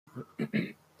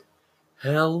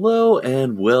Hello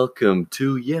and welcome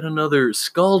to yet another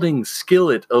scalding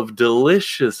skillet of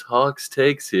delicious Hawks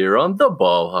takes here on the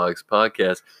Ball Hawks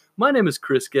podcast. My name is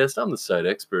Chris Guest. I'm the site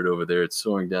expert over there at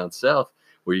Soaring Down South,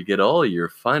 where you get all your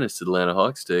finest Atlanta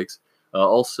Hawks takes.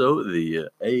 Also, the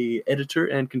editor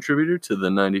and contributor to the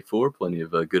 94. Plenty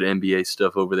of good NBA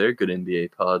stuff over there. Good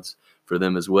NBA pods for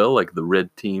them as well, like the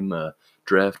Red Team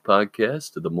Draft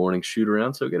podcast, the Morning Shoot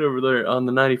Around. So get over there on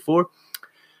the 94.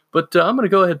 But I'm going to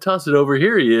go ahead and toss it over.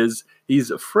 Here he is. He's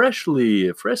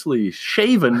freshly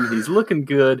shaven. He's looking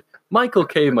good. Michael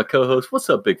K., my co-host. What's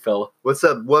up, big fella? What's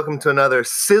up? Welcome to another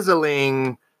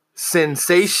sizzling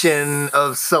sensation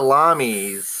of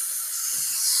salamis.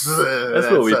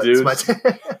 That's what we do.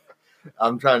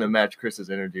 I'm trying to match Chris's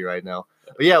energy right now.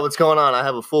 But yeah, what's going on? I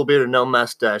have a full beard and no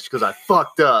mustache because I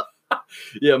fucked up.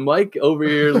 Yeah, Mike over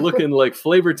here looking like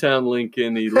Flavortown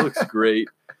Lincoln. He looks great.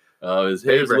 His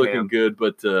hair's looking good,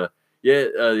 but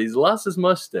he's lost his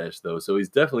mustache though, so he's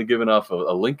definitely giving off a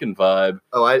Lincoln vibe.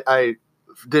 Oh, I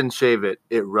didn't shave it;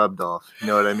 it rubbed off. You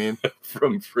know what I mean?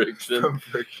 From friction. From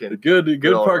friction. Good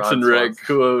Parks and Rec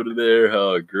quote there.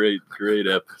 Oh, great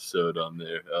episode on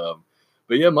there.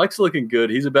 But yeah, Mike's looking good.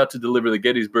 He's about to deliver the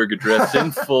Gettysburg Address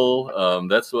in full.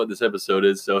 That's what this episode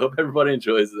is. So I hope everybody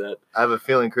enjoys that. I have a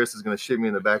feeling Chris is going to shoot me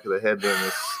in the back of the head during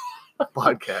this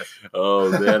podcast. Oh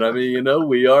man, I mean,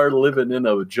 we are living in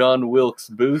a John Wilkes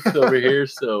Booth over here,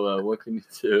 so what can you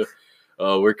do?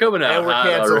 We're coming out hot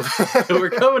already. We're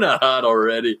coming out hot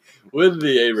already with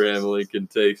the Abraham Lincoln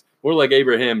takes. More like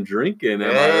Abraham drinking,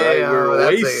 am I right? We're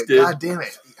wasted. God damn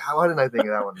it. Why didn't I think of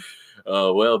that one?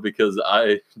 Well, because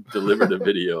I delivered a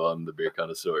video on the Beer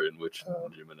Connoisseur in which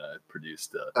Jim and I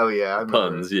produced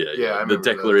puns. Yeah. The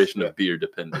Declaration of Beer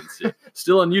Dependence. Yeah.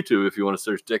 Still on YouTube, if you want to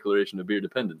search Declaration of Beer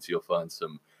Dependence, you'll find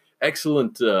some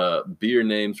excellent beer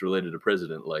names related to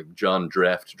President, like John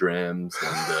Draft Drams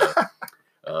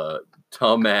and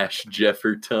Tom Ash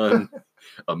Jefferton.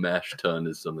 A mash tun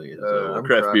is something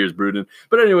craft beer's brewed in.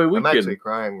 But anyway, I'm actually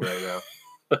crying right now.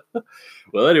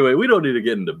 Well, anyway, we don't need to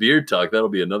get into beer talk. That'll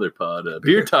be another pod.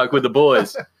 Beer talk with the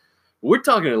boys. We're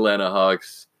talking Atlanta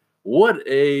Hawks. What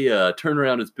a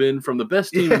turnaround it's been from the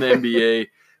best team in the NBA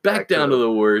back down to the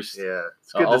worst. Yeah,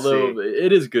 it's good to see.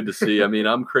 It is good to see. I mean,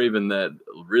 I'm craving that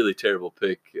really terrible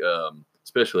pick,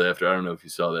 especially after, I don't know if you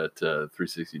saw that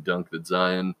 360 dunk that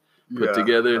Zion put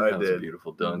together. That was a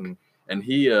beautiful dunk. Mm-hmm. And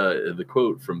he, the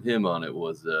quote from him on it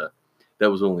was, that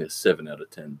was only a 7 out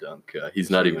of 10 dunk. He's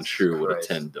not even sure what a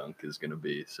 10 dunk is going to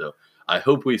be. So I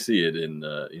hope we see it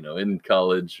in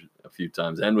college a few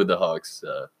times and with the Hawks.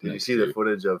 Did you see the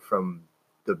footage from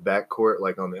the backcourt,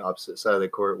 like on the opposite side of the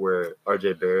court, where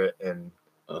RJ Barrett and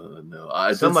no, I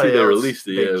did see they released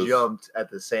it. They jumped at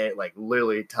the same, like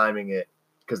literally timing it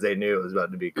because they knew it was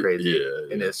about to be crazy.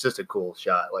 Yeah, and it's just a cool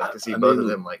shot, like to see both of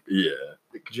them like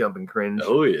jump and cringe.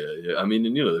 Oh yeah. I mean,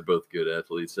 and they're both good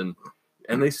athletes and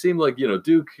they seem like,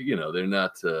 Duke, they're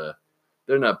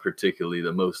not particularly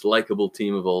the most likable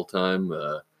team of all time.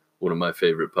 One of my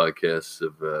favorite podcasts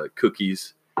of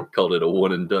Cookies called it a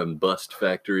one and done bust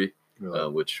factory,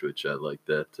 which I like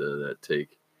that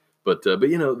take. But they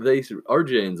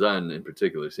RJ and Zion in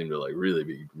particular seem to like really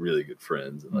be really good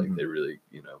friends, and like they really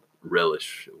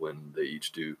relish when they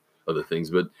each do other things.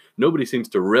 But nobody seems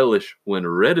to relish when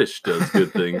Reddish does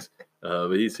good things.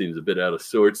 But he seems a bit out of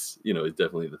sorts. He's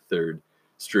definitely the third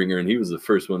stringer, and he was the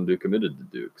first one to committed to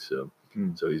Duke, so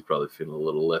he's probably feeling a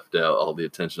little left out. All the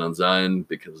attention on Zion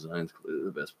because Zion's clearly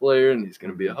the best player, and he's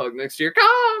going to be a Hawk next year.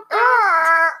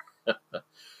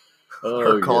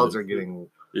 Our calls are getting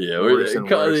worse and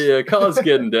worse. Yeah, calls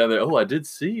getting down there. Oh, I did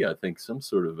see, I think, some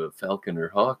sort of a Falcon or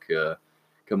Hawk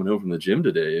coming home from the gym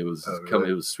today. It was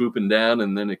It was swooping down,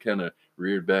 and then it kind of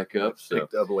reared back up. So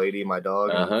picked up Lady, my dog.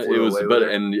 It was,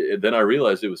 and then I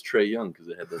realized it was Trae Young because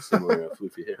it had that similar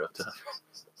floofy hair up top.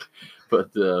 But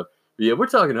yeah, we're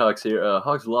talking Hawks here.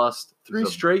 Hawks lost 3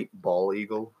 straight. Ball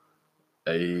eagle.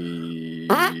 I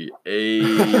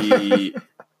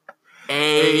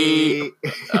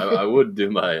would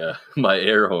do my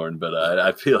air horn, but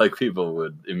I feel like people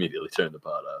would immediately turn the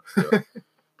pot off. So.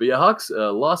 But yeah, Hawks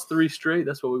lost 3 straight.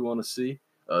 That's what we want to see.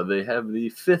 They have the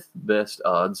 5th best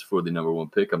odds for the number 1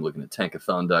 pick. I'm looking at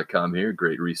tankathon.com here.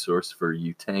 Great resource for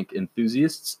you tank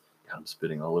enthusiasts. God, I'm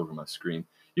spitting all over my screen.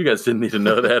 You guys didn't need to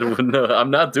know that. No, I'm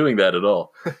not doing that at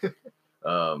all.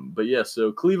 But yeah,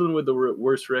 so Cleveland with the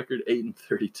worst record,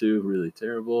 8-32, really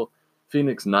terrible.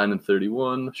 Phoenix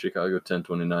 9-31, Chicago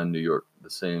 10-29, New York the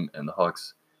same, and the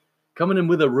Hawks coming in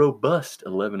with a robust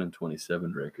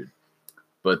 11-27 record.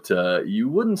 But you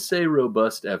wouldn't say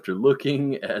robust after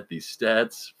looking at the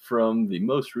stats from the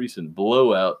most recent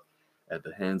blowout at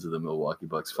the hands of the Milwaukee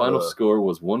Bucks. Final score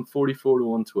was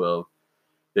 144-112.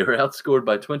 They were outscored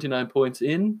by 29 points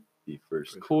in the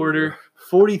first quarter.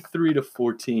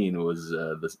 43-14 was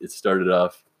it started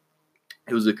off.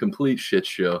 It was a complete shit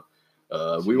show.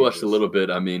 We watched a little bit.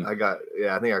 I mean, I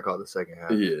think I caught the second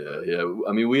half. Yeah.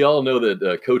 I mean, we all know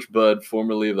that Coach Bud,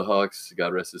 formerly of the Hawks,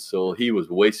 God rest his soul, he was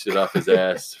wasted off his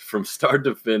ass from start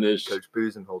to finish. Coach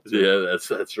Buzenholzer. Yeah,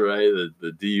 that's right.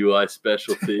 The DUI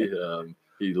specialty.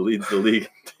 He leads the league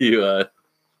in DUI.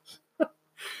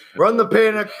 Run the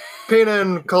pina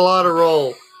and colada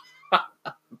roll.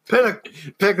 Pina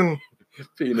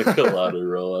colada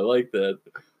roll. I like that.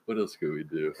 What else could we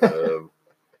do?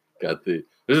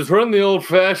 Just run the old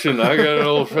fashioned. I got an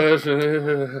old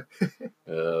fashioned.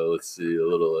 Let's see a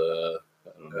little.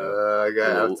 I don't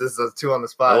know. This is 2 on the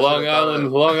spot. Long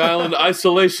Island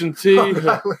isolation tea. Long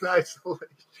Island isolation.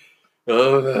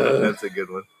 That's a good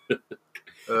one.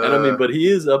 And I mean, but he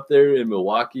is up there in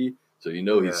Milwaukee, so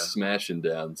he's smashing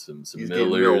down some he's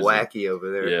Millers. He's wacky over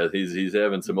there. Yeah, he's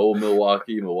having some old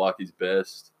Milwaukee's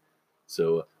best.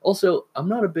 So also, I'm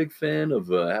not a big fan of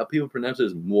how people pronounce it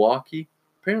as Milwaukee.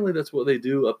 Apparently, that's what they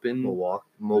do up in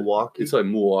Milwaukee. It's like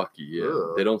Milwaukee. Yeah,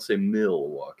 Ugh. They don't say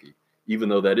Milwaukee, even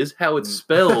though that is how it's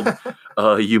spelled.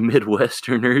 You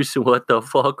Midwesterners, what the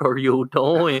fuck are you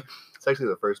doing? It's actually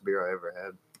the first beer I ever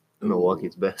had.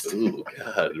 Milwaukee's best. Oh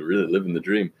God, really living the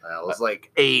dream. I was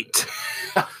like 8.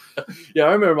 Yeah,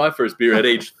 I remember my first beer at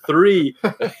age 3. No,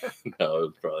 it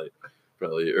was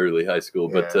probably early high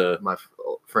school. Yeah, but my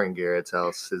friend Garrett's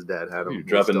house, his dad had them. You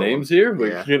dropping names here?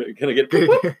 Yeah. Can I get?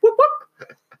 Whoop, whoop, whoop.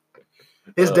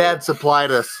 His dad supplied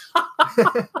us.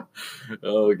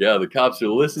 Oh God, the cops are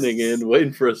listening in,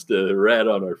 waiting for us to rat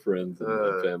on our friends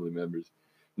and family members.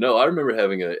 No, I remember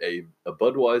having a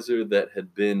Budweiser that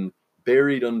had been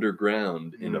buried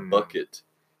underground in a bucket,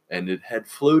 and it had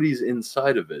floaties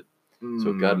inside of it.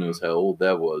 So God knows how old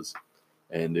that was.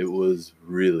 And it was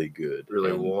really good.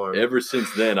 Really warm. Ever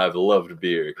since then, I've loved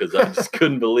beer because I just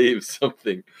couldn't believe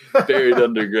something buried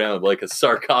underground, like a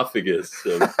sarcophagus,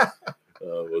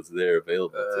 was there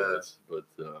available to us. But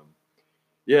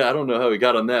yeah, I don't know how we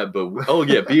got on that.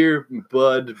 But beer,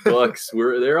 Bud, Bucks,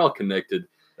 they're all connected.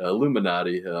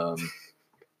 Illuminati.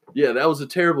 Yeah, that was a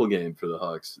terrible game for the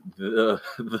Hawks.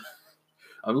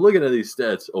 I'm looking at these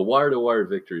stats. A wire-to-wire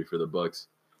victory for the Bucks.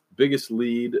 Biggest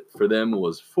lead for them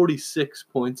was 46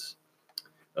 points.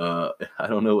 I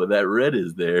don't know what that red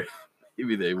is there.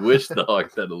 Maybe they wish the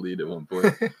Hawks had a lead at one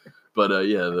point. But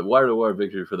the wire-to-wire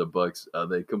victory for the Bucks.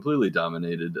 They completely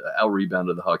dominated.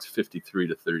 Out-rebounded the Hawks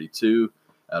 53-32.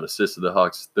 Out-assisted the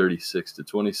Hawks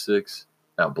 36-26.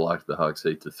 Out-blocked the Hawks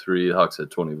 8-3. The Hawks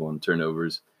had 21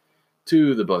 turnovers.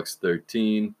 To the Bucks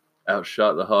 13.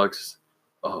 Outshot the Hawks.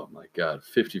 Oh my God,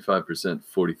 55%,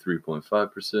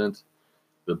 43.5%.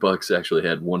 The Bucks actually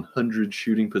had 100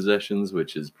 shooting possessions,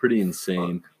 which is pretty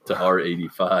insane to our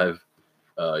 85.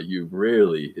 You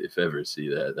rarely, if ever, see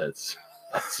that. That's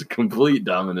a complete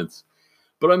dominance.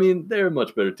 But I mean, they're a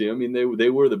much better team. I mean, they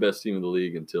were the best team in the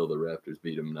league until the Raptors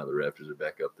beat them. Now the Raptors are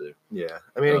back up there. Yeah,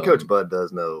 I mean, Coach Bud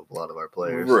does know a lot of our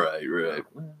players. Right.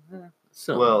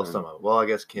 Some of them. Well, I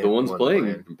guess Kim. The ones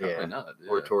playing, probably not. Yeah.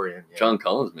 Or Torian. Yeah. John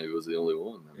Collins maybe was the only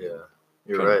one. I mean,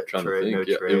 you're right. Trying to think.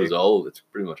 It's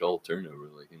pretty much all turnover.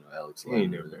 Like, Alex Len.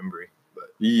 Bembry.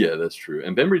 Yeah, that's true.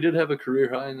 And Bembry did have a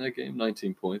career high in that game,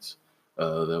 19 points.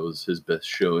 That was his best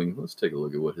showing. Let's take a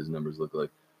look at what his numbers look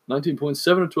like. 19 points,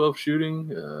 7 of 12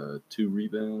 shooting, 2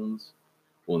 rebounds,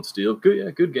 1 steal.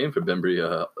 Good game for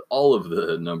Bembry. All of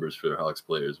the numbers for Hawks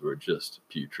players were just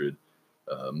putrid.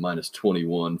 Minus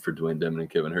 21 for Dwayne Dedmon and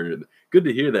Kevin Huerter. Good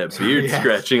to hear that beard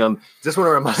scratching on. Just want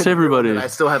to remind everybody I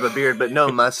still have a beard, but no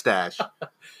mustache.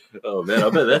 Oh man, I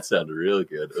bet that sounded really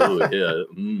good. Oh yeah,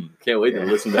 can't wait to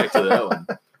listen back to that one.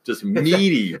 Just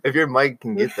meaty. If your mic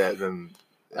can get that, then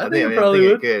I think it probably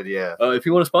would. Good, yeah. If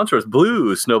you want to sponsor us,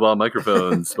 Blue Snowball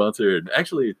Microphones sponsored.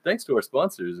 Actually, thanks to our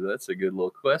sponsors. That's a good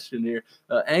little question here.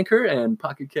 Anchor and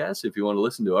Pocket Cast. If you want to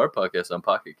listen to our podcast on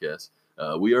Pocket Cast,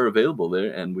 we are available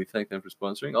there, and we thank them for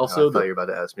sponsoring. Also, I thought you were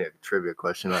about to ask me a trivia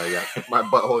question. My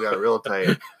butthole got real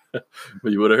tight.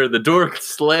 But you would have heard the door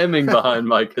slamming behind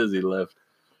Mike because he left.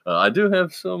 I do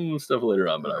have some stuff later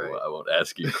on, but I won't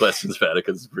ask you questions about it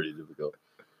because it's pretty difficult.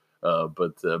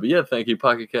 But yeah, thank you,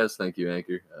 Pocket Cast. Thank you,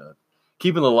 Anchor.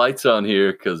 Keeping the lights on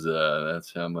here because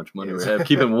that's how much money we have.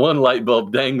 Keeping one light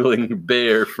bulb dangling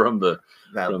bare from the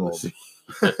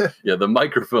the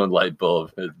microphone light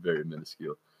bulb is very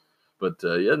minuscule. But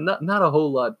not a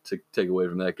whole lot to take away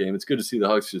from that game. It's good to see the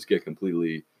Hawks just get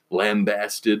completely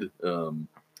lambasted.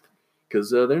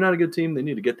 because they're not a good team. They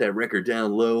need to get that record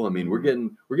down low. I mean, we're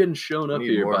getting shown up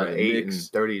here by the Knicks.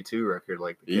 8-32 record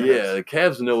like the Cavs. Yeah, the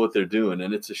Cavs know what they're doing,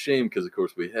 and it's a shame because, of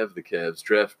course, we have the Cavs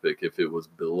draft pick if it was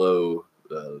below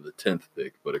the 10th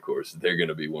pick. But, of course, they're going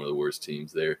to be one of the worst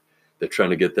teams there. They're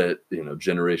trying to get that,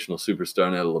 generational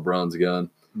superstar now that LeBron's gone,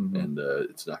 and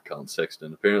it's not Colin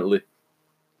Sexton, apparently.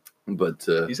 But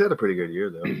he's had a pretty good year,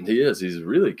 though. He is. He's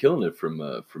really killing it from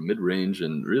mid-range,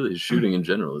 and really his shooting in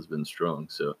general has been strong.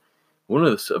 So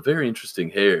a very interesting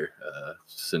hair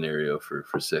scenario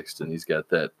for Sexton. He's got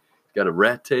a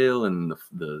rat tail and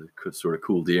the sort of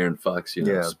cool De'Aaron Fox,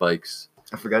 spikes.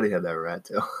 I forgot he had that rat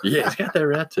tail. Yeah, he's got that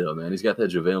rat tail, man. He's got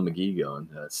that JaVale McGee going.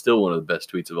 Still one of the best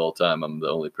tweets of all time. I'm the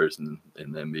only person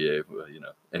in the NBA,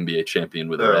 NBA champion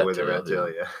with a rat tail.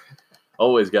 Yeah.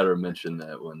 Always got to mention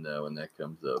that when that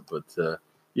comes up. But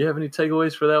you have any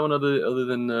takeaways for that one other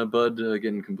than Bud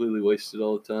getting completely wasted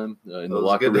all the time in the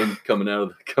locker room, coming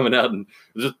out and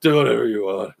just do whatever you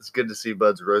want? It's good to see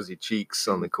Bud's rosy cheeks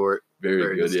on the court.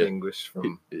 Very good, distinguished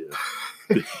from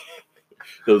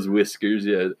those whiskers.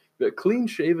 Yeah, clean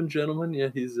shaven gentleman. Yeah,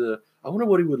 he's. I wonder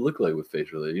what he would look like with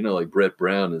facial hair. Like Brett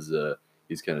Brown is.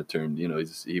 He's kind of turned.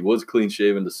 He was clean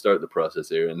shaven to start the process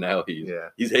here, and now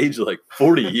he's aged like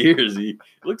 40 years. He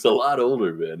looks a lot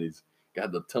older, man. He's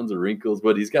got the tons of wrinkles,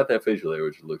 but he's got that facial hair,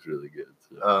 which looks really good.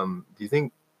 So. Do you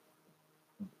think,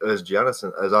 as Giannis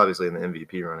is obviously in the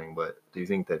MVP running, but do you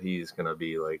think that he's going to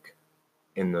be like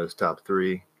in those top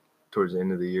 3 towards the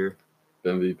end of the year?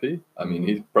 MVP? I mean,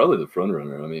 he's probably the front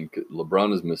runner. I mean,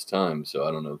 LeBron has missed time, so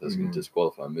I don't know if that's going to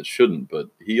disqualify him. It shouldn't, but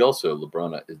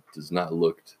LeBron does not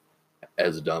look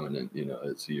as dominant,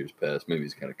 as years past. Maybe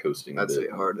he's kind of coasting a bit. I'd say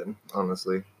Harden,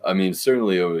 honestly. I mean,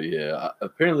 certainly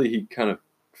apparently he kind of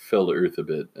fell to earth a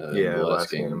bit in the last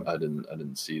game. I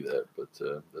didn't see that, but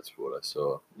that's what I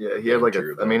saw. Yeah, he had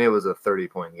it was a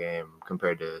 30-point game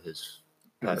compared to his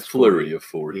past flurry of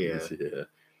 40s. Yeah.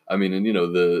 I mean, and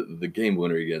the game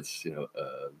winner against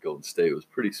Golden State was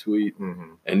pretty sweet,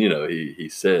 and he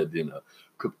said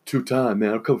 2-time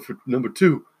man, I'll come for number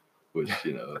 2, which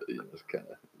was kind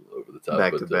of over the top.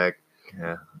 Back to back,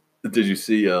 yeah. Did you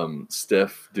see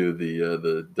Steph do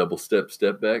the double step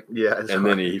back? Yeah, and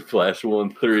then he flashed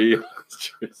 1-3.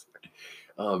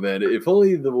 Oh man, if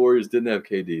only the Warriors didn't have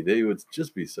KD, they would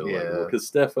just be so likable. Because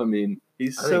Steph, I mean,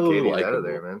 he's so likable. Out of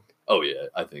there, man. Oh yeah,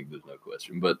 I think there's no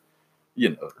question. But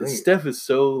Steph is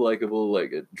so likable.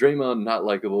 Like Draymond, not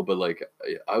likable, but like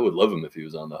I would love him if he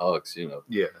was on the Hawks.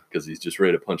 Yeah, because he's just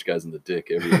ready to punch guys in the dick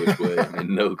every which way. I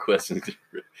mean, no question,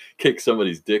 kick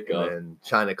somebody's dick off. And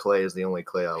China Clay is the only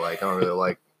Clay I like. I don't really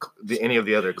like any of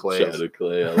the other Clays. China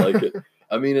Clay, I like it.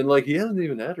 I mean, and he hasn't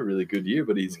even had a really good year,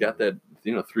 but he's got that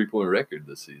 3-point record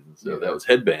this season. So that was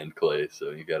headband Clay. So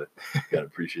you gotta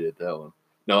appreciate that one.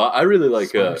 No, I really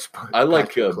like built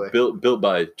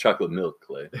by chocolate milk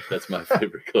Clay. That's my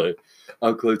favorite Clay.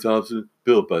 I'm Klay Thompson,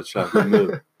 built by chocolate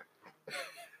milk.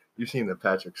 You've seen the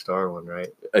Patrick Star one, right?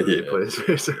 Yeah,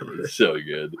 so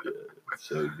good,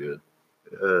 so good.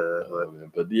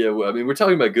 But yeah, I mean, we're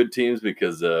talking about good teams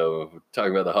because we're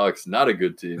talking about the Hawks, not a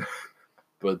good team.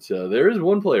 But there is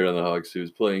one player on the Hawks who's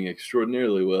playing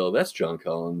extraordinarily well. That's John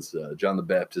Collins, John the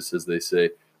Baptist, as they say.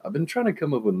 I've been trying to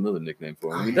come up with another nickname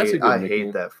for him. I mean, that's a good nickname. I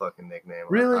hate that fucking nickname.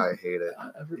 Really? I hate it.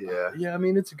 Yeah. I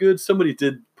mean, it's good. Somebody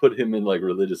did put him in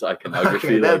religious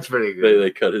iconography. That's pretty good. They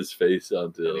cut his face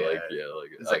onto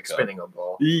it's like spinning a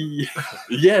ball.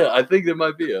 Yeah, I think there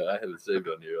might be. I have it saved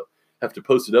on here. I'll have to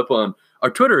post it up on our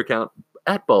Twitter account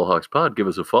 @BallHawksPod. Give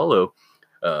us a follow.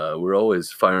 We're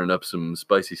always firing up some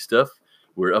spicy stuff.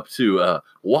 We're up to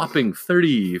whopping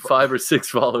 35 or 6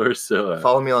 followers. So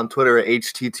follow me on Twitter at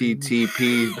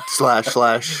http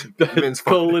 //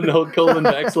 colon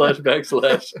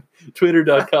 /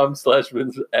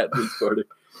 twitter.com/Vince@VinceCarter.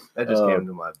 That just came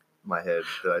to my head.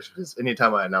 That I should just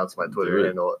anytime I announce my Twitter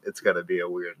handle, it's got to be a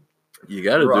weird. You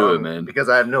got to do it, man. Because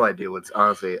I have no idea what's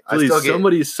honestly. Please,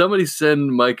 somebody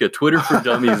send Mike a Twitter for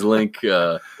Dummies link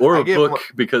or a book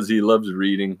because he loves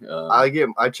reading.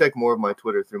 I check more of my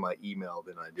Twitter through my email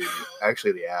than I do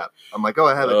actually the app. I'm like,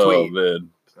 I have a tweet.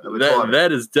 Oh man,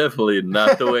 that is definitely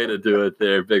not the way to do it,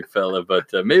 there, big fella.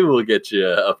 But maybe we'll get you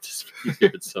up to speed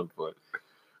here at some point.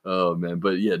 Oh man,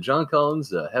 but yeah, John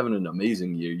Collins having an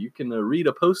amazing year. You can read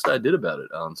a post I did about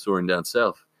it on Soaring Down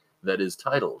South that is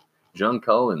titled John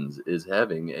Collins is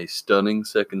having a stunning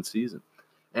second season.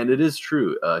 And it is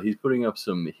true. He's putting up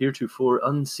some heretofore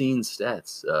unseen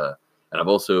stats. And I've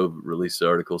also released an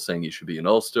article saying he should be an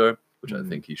all-star, which I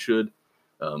think he should,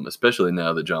 especially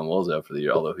now that John Wall's out for the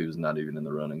year, although he was not even in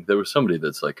the running. There was somebody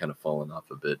that's kind of fallen off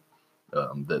a bit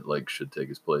that should take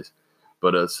his place.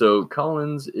 But so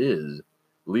Collins is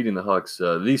leading the Hawks.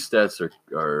 These stats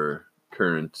are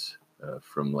current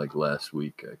from like last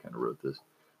week. I kind of wrote this.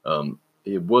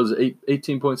 It was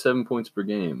 18.7 points per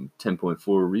game,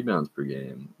 10.4 rebounds per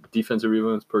game, defensive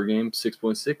rebounds per game,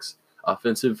 6.6,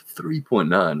 offensive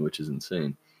 3.9, which is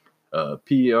insane.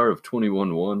 PER of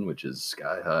 21.1, which is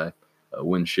sky high.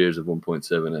 Win shares of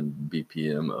 1.7 and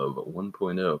BPM of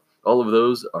 1.0. All of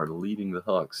those are leading the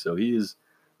Hawks. So he is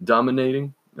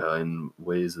dominating in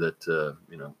ways that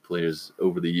players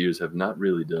over the years have not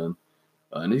really done.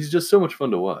 And he's just so much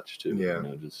fun to watch too. Yeah.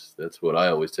 That's what I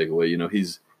always take away.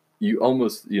 You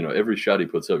almost, every shot he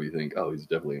puts up, you think, oh, he's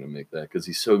definitely going to make that because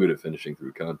he's so good at finishing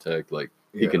through contact. Like,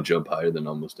 he can jump higher than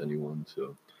almost anyone.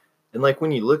 So, and like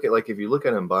when you look at, like, if you look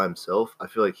at him by himself, I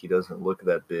feel like he doesn't look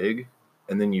that big.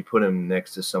 And then you put him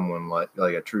next to someone like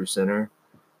a true center,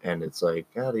 and it's like,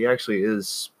 God, he actually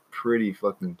is pretty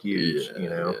fucking huge,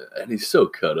 Yeah. And he's so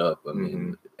cut up. I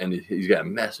mean, and he's got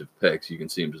massive pecs. You can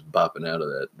see him just bopping out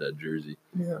of that jersey.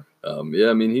 Yeah. I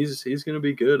mean, he's going to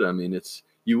be good. I mean,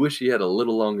 you wish he had a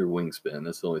little longer wingspan.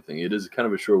 That's the only thing. It is kind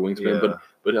of a short wingspan,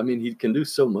 but I mean, he can do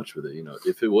so much with it.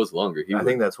 If it was longer, I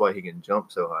think that's why he can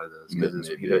jump so high, though, because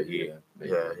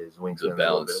his wingspan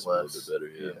balance a little bit better.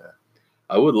 Yeah.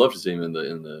 I would love to see him in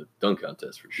the dunk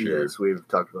contest for sure. Yes, we've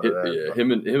talked about that. Yeah,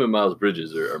 him and Miles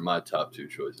Bridges are my top two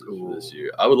choices for this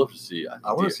year. I would love to see.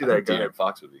 I want to see that guy. De'Aaron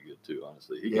Fox would be good too,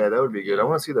 honestly. That would be good. I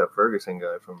want to see that Ferguson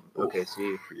guy from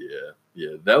OKC.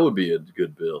 Yeah, that would be a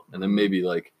good bill. And then maybe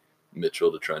like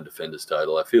Mitchell to try and defend his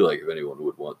title. I feel like if anyone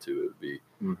would want to, it would be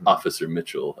Officer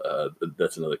Mitchell.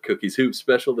 That's another Cookies Hoop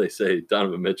special. They say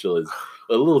Donovan Mitchell is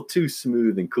a little too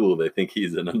smooth and cool. They think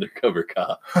he's an undercover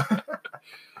cop.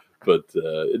 But,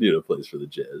 plays for the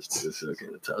Jazz, too, so I'm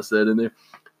going to toss that in there.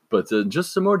 But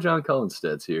just some more John Collins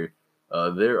stats here.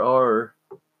 There are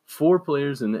 4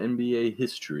 players in the NBA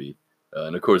history,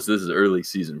 and, of course, this is early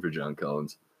season for John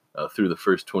Collins, through the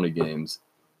first 20 games.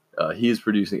 He is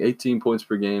producing 18 points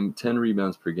per game, 10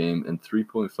 rebounds per game, and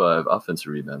 3.5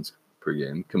 offensive rebounds per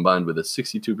game, combined with a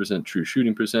 62% true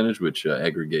shooting percentage, which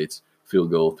aggregates field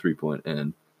goal, 3-point,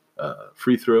 and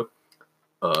free throw.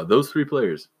 Those 3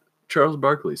 players... Charles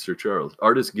Barkley, Sir Charles,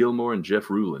 Artis Gilmore, and Jeff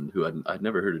Ruland, who I'd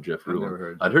never heard of Jeff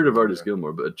Ruland. I'd heard of Artis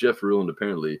Gilmore, but Jeff Ruland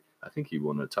apparently, I think he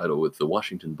won a title with the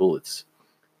Washington Bullets.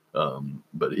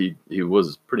 But he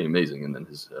was pretty amazing, and then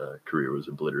his career was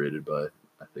obliterated by,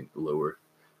 I think, lower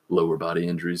body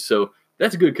injuries. So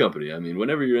that's good company. I mean,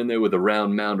 whenever you're in there with a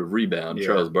round mound of rebound,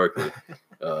 Charles Barkley,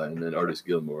 and then Artis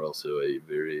Gilmore, also a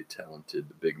very talented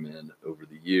big man over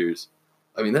the years.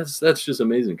 I mean, that's just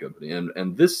amazing company.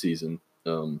 And this season.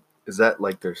 Is that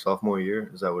like their sophomore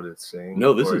year? Is that what it's saying?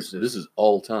 No, this is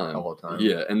all time. All time.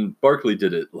 Yeah, and Barkley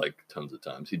did it like tons of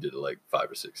times. He did it like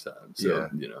 5 or 6 times. So,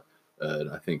 and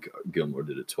I think Gilmore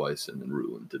did it twice, and then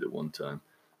Ruland did it 1 time.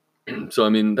 So, I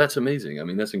mean, that's amazing. I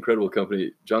mean, that's incredible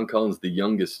company. John Collins, the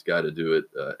youngest guy to do it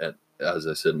as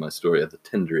I said in my story, at the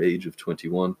tender age of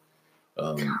 21.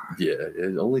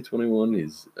 Only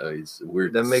 21.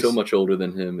 We're so much older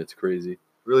than him. It's crazy.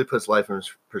 Really puts life in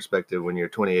perspective when you're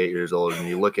 28 years old and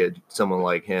you look at someone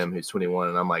like him who's 21,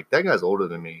 and I'm like, that guy's older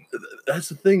than me. That's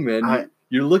the thing, man.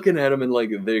 You're looking at them and like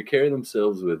they carry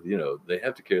themselves with, they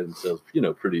have to carry themselves,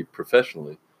 pretty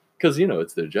professionally because,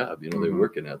 it's their job. They're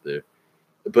working out there.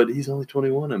 But he's only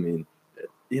 21. I mean,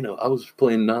 I was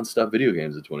playing nonstop video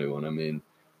games at 21. I mean,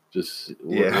 just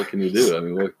what can you do? I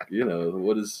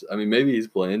mean, maybe he's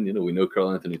playing. We know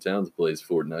Karl Anthony Towns plays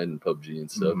Fortnite and PUBG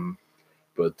and stuff.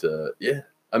 But,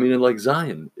 I mean, and like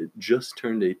Zion, it just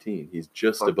turned 18. He's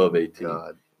just above 18.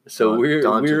 God. So we're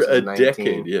a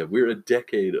decade. Yeah, we're a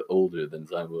decade older than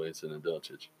Zion Williamson and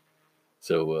Doncic.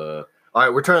 So all right,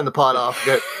 we're turning the pot off.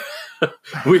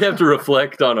 We have to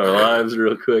reflect on our lives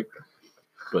real quick.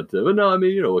 But no, I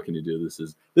mean, what can you do?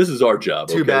 This is our job.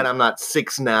 Too bad I'm not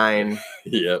 6'9".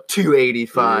 Yep.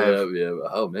 285. Yeah.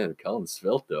 Oh man, Colin's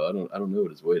svelte though. I don't know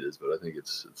what his weight is, but I think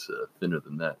it's thinner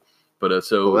than that. But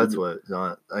that's what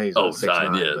Zion. He's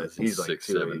 6'9", he's like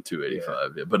 6'7",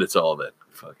 285. Yeah, but it's all that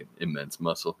fucking immense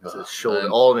muscle. His shoulder,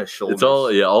 all in his shoulders. It's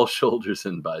all shoulders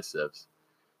and biceps.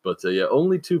 But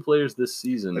only 2 players this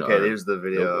season. Okay, there's the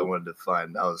video I wanted to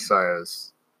find. I was sorry.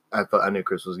 I knew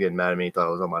Chris was getting mad at me. He thought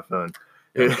I was on my phone.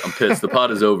 I'm pissed. The pot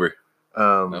is over.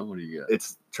 What do you got?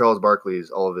 It's Charles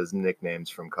Barkley's all of his nicknames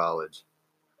from college.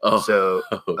 Oh, so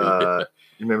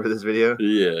you remember this video?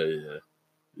 Yeah.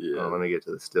 Let me get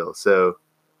to the still. So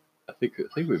I think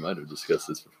we might have discussed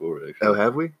this before. Actually. Oh,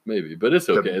 have we? Maybe, but it's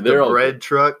okay. The bread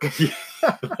truck.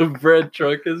 The bread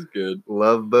truck is good.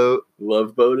 Love boat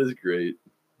is great.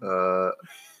 The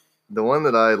one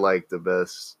that I like the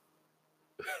best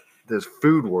This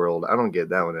Food World, I don't get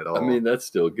that one at all. I mean, that's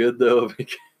still good though.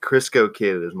 Crisco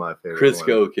Kid is my favorite.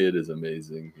 Crisco Kid is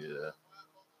amazing. Yeah.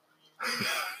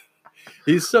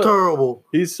 He's terrible.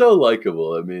 He's so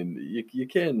likable. I mean, you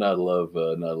can't not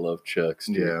love Chuck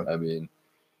Street. Yeah. I mean,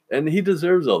 and he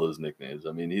deserves all those nicknames.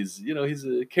 I mean, he's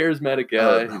a charismatic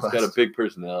guy. He's got a big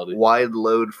personality. Wide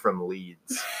load from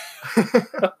Leeds.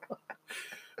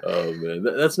 Oh man,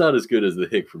 that's not as good as the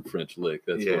hick from French Lick.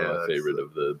 That's one of my favorite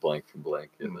of the blank from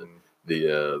blank and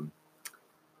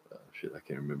shit. I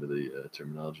can't remember the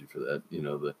terminology for that. You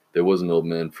know, there was an old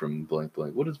man from blank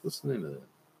blank. What's the name of that?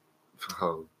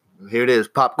 Oh, here it is,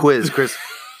 pop quiz, Chris.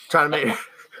 trying to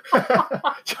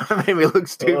make me look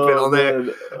stupid on there.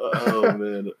 Oh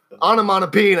man,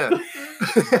 onomatopoeia.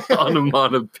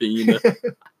 Onomatopoeia.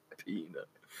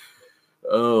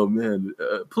 Oh man,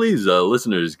 please,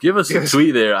 listeners, give us a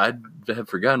tweet there. I have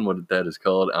forgotten what that is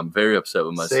called. I'm very upset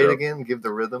with myself. Say it again. Give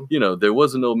the rhythm. You know, there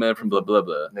was an old man from blah blah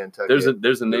blah. Nantucket.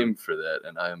 There's a name for that,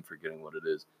 and I am forgetting what it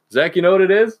is. Zach, you know what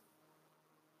it is?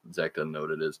 Zach doesn't know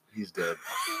what it is. He's dead.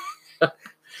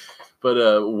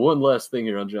 But one last thing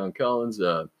here on John Collins.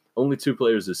 Only 2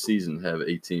 players this season have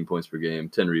 18 points per game,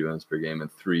 10 rebounds per game,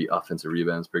 and 3 offensive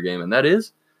rebounds per game, and that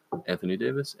is Anthony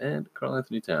Davis and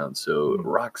Karl-Anthony Towns. So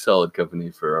rock solid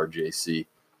company for RJC.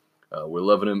 We're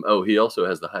loving him. Oh, he also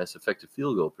has the highest effective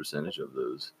field goal percentage of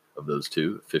those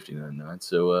 2, 59.9.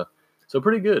 So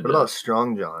pretty good. What about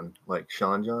Strong John? Like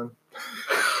Sean John?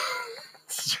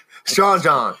 Strong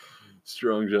John.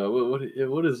 Strong John.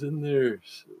 What is in there?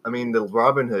 I mean, the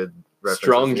Robin Hood reference.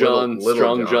 Strong John. Little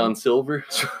Strong John Silver.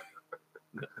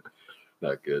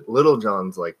 Not good. Little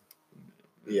John's like,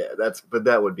 yeah,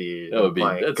 that would be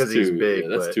because he's big. Yeah,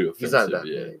 that's too offensive. He's not that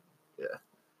big.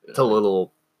 Yeah. To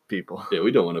little people. Yeah,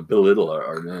 we don't want to belittle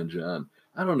our man John.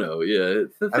 I don't know. Yeah,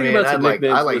 I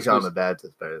like John the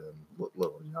Baptist better than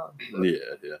Little John.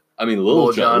 Yeah. I mean,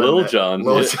 Little John.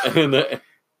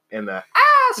 And the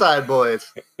side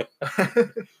boys.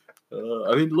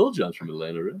 I mean, Lil Jon's from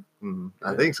Atlanta, right? Mm-hmm.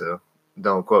 I think so.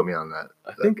 Don't quote me on that.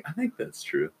 I think that's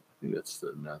true. I think that's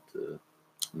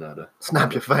not a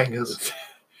snap your fingers.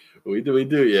 We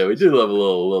do. Yeah, we do love a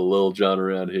little Lil Jon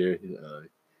around here.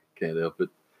 Can't help it.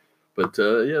 But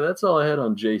yeah, that's all I had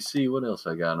on JC. What else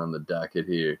I got on the docket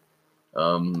here?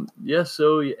 And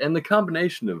the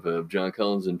combination of John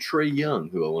Collins and Trae Young,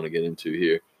 who I want to get into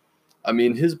here. I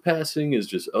mean, his passing is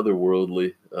just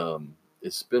otherworldly.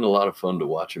 It's been a lot of fun to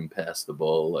watch him pass the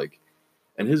ball,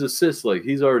 and his assists,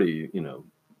 he's already,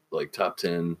 top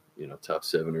 10, top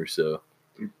 7 or so,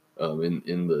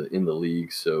 in the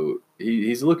league. So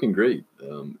he's looking great.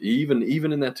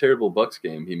 Even in that terrible Bucks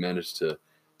game, he managed to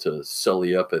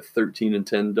sully up a 13 and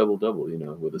 10 double-double,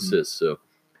 with assists. So,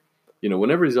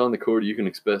 whenever he's on the court, you can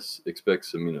expect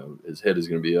some, his head is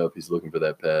going to be up. He's looking for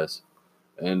that pass.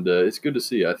 And it's good to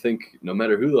see. I think no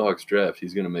matter who the Hawks draft,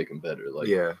 he's going to make them better.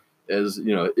 As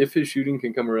if his shooting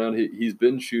can come around, he's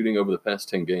been shooting over the past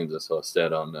 10 games. I saw a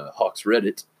stat on Hawks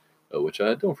Reddit, which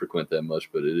I don't frequent that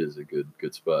much, but it is a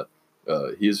good spot.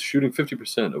 He is shooting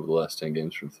 50% over the last 10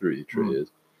 games from 3. Trae is,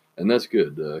 and that's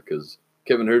good because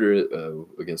Kevin Huerter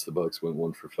against the Bucks went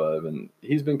 1 for 5, and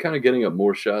he's been kind of getting up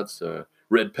more shots.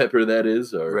 Red Pepper, that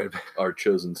is our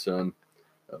chosen son.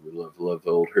 We love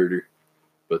old Huerter.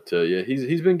 But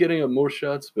he's been getting up more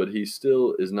shots, but he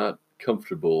still is not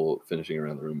comfortable finishing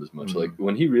around the rim as much. Mm-hmm.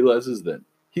 When he realizes that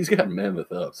he's got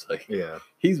mammoth ups,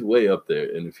 he's way up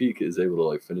there, and if he is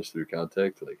able to finish through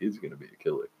contact, he's going to be a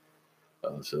killer.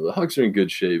 So the Hawks are in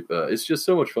good shape. It's just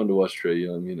so much fun to watch Trae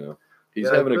Young. He's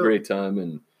having a great time,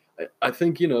 and I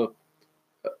think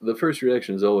the first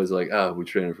reaction is always we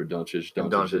traded for Doncic.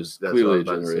 Doncic is clearly a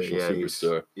generational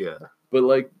superstar. Yeah, but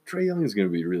Trae Young is going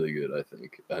to be really good. I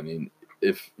think. I mean,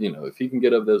 if he can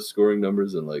get up those scoring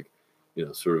numbers and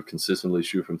sort of consistently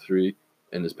shoot from 3,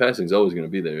 and his passing is always going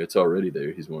to be there. It's already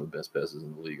there. He's one of the best passers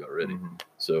in the league already. Mm-hmm.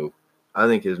 So I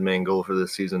think his main goal for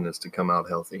this season is to come out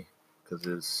healthy because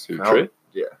Trae?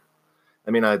 Yeah.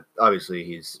 I mean, obviously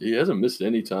he hasn't missed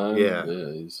any time. Yeah.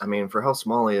 I mean, for how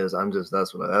small he is,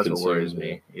 that's what worries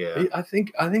me. Yeah. I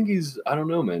think he's, I don't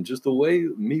know, man, just the way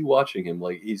me watching him,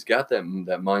 he's got that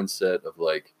mindset of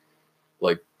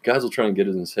guys will try and get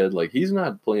in his head. He's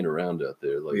not playing around out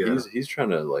there. He's trying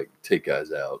to take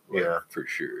guys out. For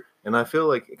sure. And I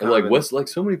feel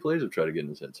so many players have tried to get in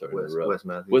his head. Sorry,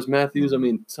 Wes Matthews. I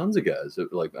mean, tons of guys.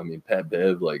 Pat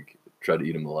Bev tried to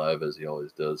eat him alive as he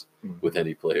always does with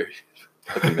any player.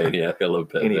 Fucking maniac. I love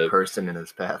Pat Bev. Any person in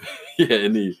his path. Yeah,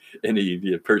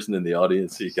 any person in the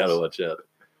audience, you gotta watch out.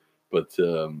 But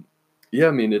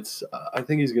I mean, I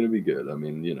think he's gonna be good. I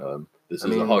mean, this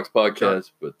is a Hawks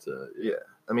podcast, but yeah.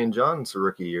 I mean, John's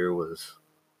rookie year was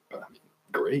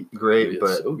great,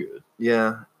 but so good.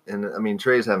 Yeah, and I mean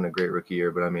Trey's having a great rookie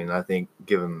year, but I mean I think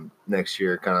give him next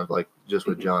year, kind of like just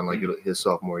with John, like his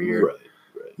sophomore year, Right.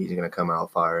 He's gonna come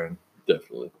out firing.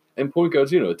 Definitely. And point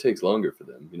guards, it takes longer for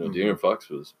them. De'Aaron Fox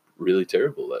was really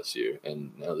terrible last year,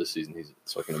 and now this season he's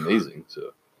fucking amazing.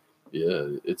 So,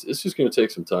 yeah, it's just going to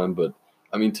take some time. But,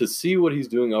 I mean, to see what he's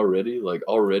doing already, like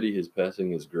already his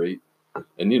passing is great.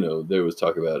 And, there was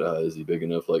talk about, is he big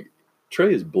enough? Like,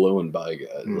 Trey is blowing by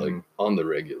guys, like, on the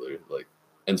regular. Like,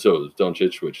 and so is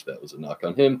Doncic, which that was a knock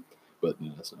on him. But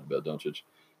that's not about Doncic.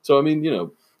 So, I mean,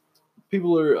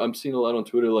 I'm seeing a lot on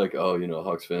Twitter like, oh,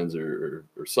 Hawks fans are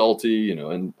salty,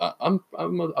 and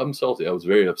I'm salty. I was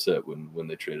very upset when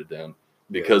they traded down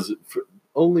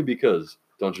only because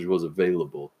Doncic was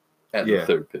available at the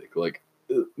third pick. Like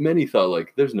many thought,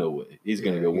 like there's no way he's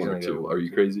going to go one or two. Are you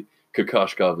crazy?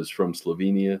 Kokoshkov is from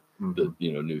Slovenia, the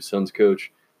new Suns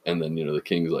coach, and then the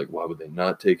Kings like, why would they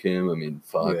not take him? I mean,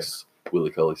 Fox.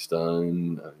 Willie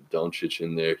Cauley-Stein, Doncic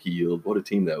in there, Hield. What a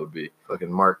team that would be!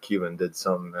 Fucking Mark Cuban did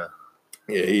some.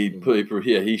 Yeah,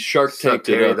 he Shark Tanked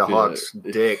it up. The Hawks'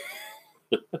 dick.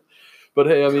 But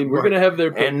hey, I mean, we're gonna have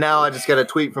their. And now I just got a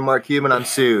tweet from Mark Cuban. I'm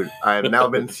sued. I have now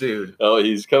been sued. Oh,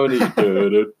 he's coming.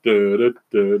 The Cuban.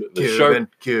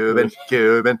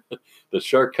 The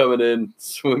shark coming in,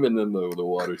 swimming in the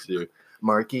waters here.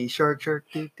 Marky shark.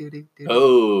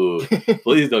 Oh,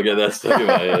 please don't get that stuck in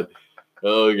my head.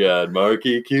 Oh God,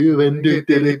 Marky Cuban.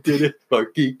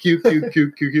 Marky Cuban.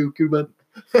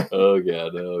 Oh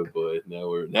God, oh boy!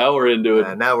 Now we're into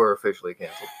it. Now we're officially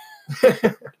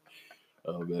canceled.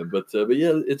 Oh man, but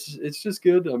yeah, it's just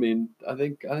good. I mean, I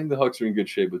think the Hawks are in good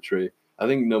shape with Trey. I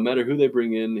think no matter who they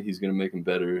bring in, he's going to make them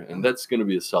better, and that's going to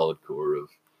be a solid core of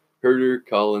Herter,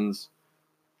 Collins,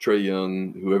 Trey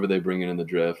Young, whoever they bring in the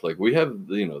draft. Like we have,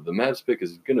 the Mavs pick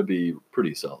is going to be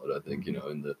pretty solid. I think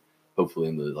hopefully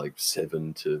in the like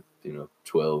 7 to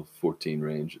 12, 14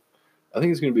 range. I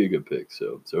think it's going to be a good pick.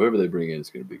 So whoever they bring in is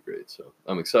going to be great. So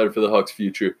I'm excited for the Hawks'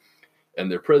 future,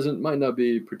 and their present might not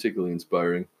be particularly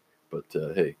inspiring, but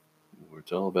hey,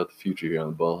 it's all about the future here on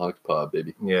the Ball Hawks Pod,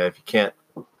 baby. Yeah, if you can't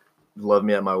love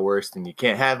me at my worst, then you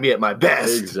can't have me at my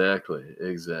best. Exactly.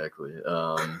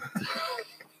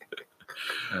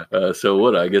 So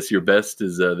what? I guess your best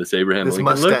is this Abraham Lincoln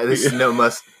mustache. This is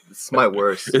my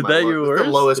worst. Is that your worst? The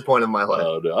lowest point of my life.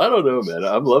 Oh no, I don't know, man.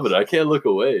 I'm loving it. I can't look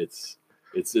away.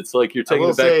 It's like you're taking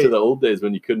it back to the old days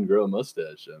when you couldn't grow a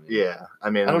mustache.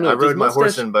 I don't know. I rode my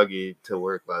horse and buggy to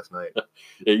work last night.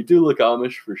 Yeah, you do look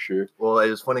Amish for sure. Well, it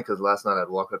was funny because last night I'd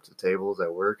walk up to tables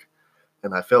at work,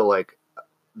 and I felt like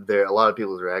a lot of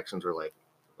people's reactions were like,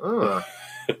 "Oh,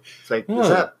 it's like is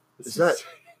that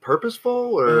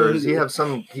purposeful, or does he have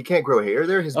some? He can't grow hair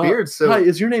there. His beard's so." Hi,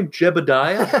 is your name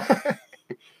Jebediah?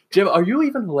 Jeb, are you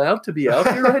even allowed to be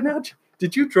out here right now?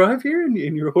 Did you drive here in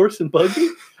your horse and buggy?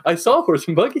 I saw a horse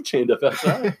and buggy chained up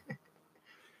outside.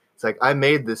 It's like, I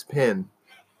made this pin.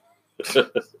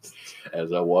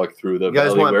 As I walk through the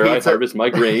valley where I harvest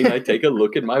my grain, I take a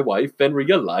look at my wife and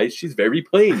realize she's very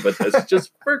plain, but that's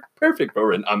just perfect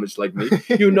for an Amish like me.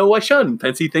 I shun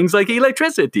fancy things like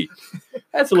electricity.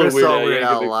 That's a little Weird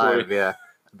Al Live, yeah.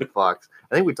 The Fox.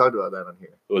 I think we talked about that on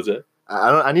here. What was that?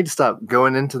 I need to stop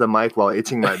going into the mic while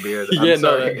itching my beard.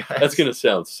 That's gonna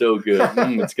sound so good.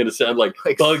 It's gonna sound like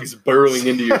bugs burrowing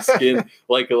into your skin,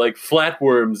 like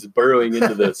flatworms burrowing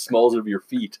into the smalls of your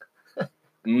feet.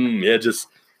 Yeah, just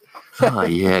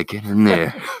get in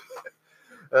there.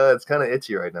 It's kind of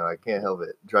itchy right now. I can't help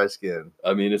it. Dry skin.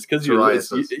 I mean, it's because you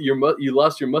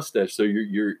lost your mustache, so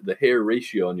the hair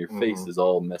ratio on your face is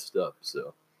all messed up.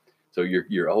 So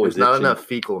you're always. There's not enough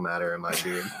fecal matter in my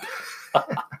beard.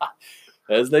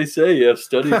 As they say,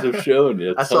 studies have shown.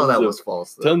 I saw that was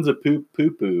false. Though. Tons of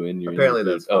poo-poo in your. Apparently,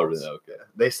 that's false. Oh, really? Okay.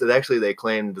 They said they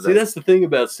claimed. See, that's the thing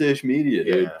about social media,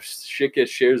 dude. Yeah. Shit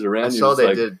gets shares around. I saw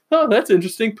they did. Oh, that's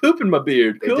interesting. Poop in my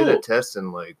beard. They did a test,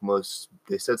 and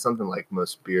they said something like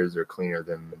most beards are cleaner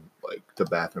than the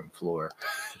bathroom floor.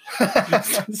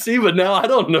 See, but now I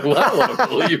don't know. I don't want to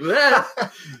believe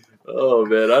that. Oh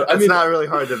man, it's not really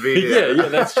hard to beat. Yeah,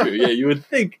 that's true. Yeah, you would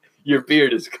think. Your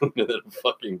beard is cleaner than a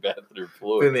fucking bathroom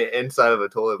floor. Than the inside of a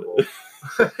toilet bowl.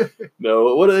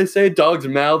 No, what do they say? Dogs'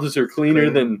 mouths are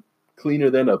cleaner than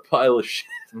a pile of shit.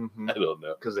 Mm-hmm. I don't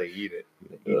know. Because they eat it.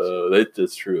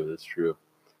 That's true. That's true.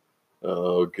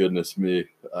 Oh, goodness me.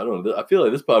 I feel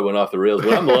like this pod went off the rails,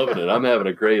 but I'm loving it. I'm having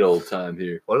a great old time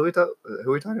here. Who are we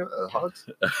talking about? Hogs?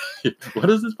 What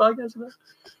is this podcast about?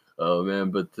 Oh, man,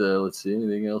 but let's see.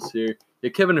 Anything else here? Yeah,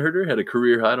 Kevin Herter had a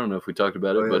career high. I don't know if we talked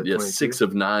about it, but 6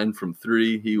 of 9 from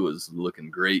 3. He was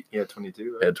looking great. He had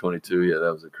 22, right? Had 22. Yeah,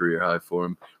 that was a career high for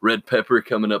him. Red Pepper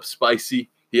coming up spicy.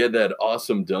 He had that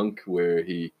awesome dunk where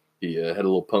he had a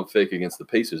little pump fake against the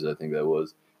Pacers, I think that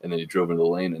was, and then he drove into the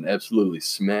lane and absolutely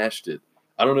smashed it.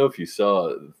 I don't know if you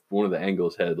saw one of the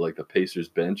angles had like the Pacers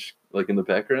bench like in the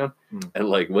background, and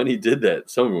like when he did that,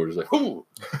 some of them were just like, "Oh!"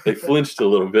 They flinched a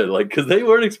little bit, like because they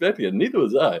weren't expecting it. Neither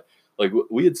was I. Like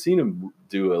we had seen him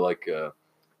do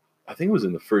I think it was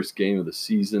in the first game of the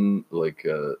season, like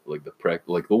the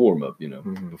warm up,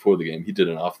 before the game. He did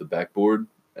an off the backboard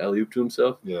alley oop to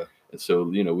himself. Yeah. And so,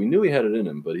 we knew he had it in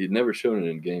him, but he'd never shown it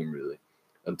in game really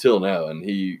until now. And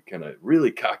he kind of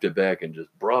really cocked it back and just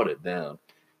brought it down.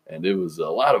 And it was a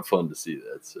lot of fun to see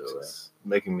that. So it's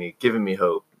giving me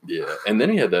hope. Yeah. And then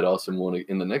he had that awesome one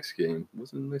in the next game.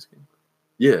 Was it in the next game?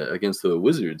 Yeah, against the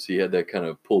Wizards. He had that kind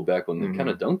of pull back when they kind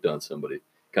of dunked on somebody.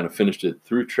 Kind of finished it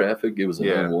through traffic. It was an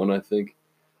N1, I think.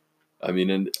 I mean,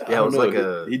 and it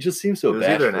was he just seems so. It was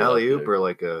either an alley oop or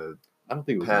like a. I don't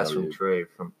think it was pass from Trey.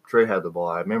 Trey had the ball.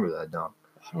 I remember that dunk.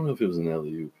 I don't know if it was an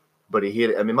alley oop, but he hit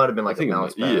it. I mean, it might have been like a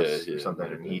bounce pass or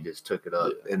something, and he just took it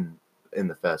up in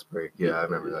the fast break. Yeah, I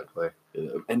remember that play. Yeah.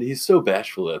 And he's so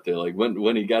bashful out there. Like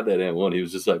when he got that N1, he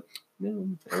was just like, "No,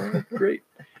 great."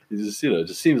 He's just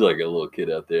just seems like a little kid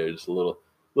out there, just a little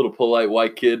polite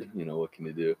white kid. What can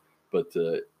he do? But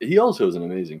he also is an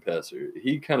amazing passer.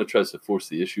 He kind of tries to force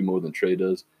the issue more than Trey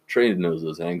does. Trey knows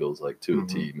those angles like to a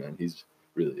T, man. He's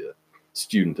really a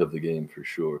student of the game for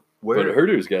sure. But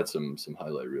Herder's got some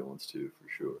highlight reel ones too, for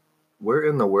sure. Where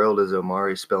in the world is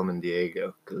Omari Spellman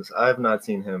Diego? Because I've not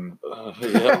seen him.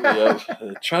 Yeah.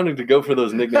 Trying to go for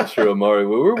those nicknames for Omari.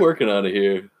 Well, we're working on it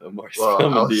here. Omari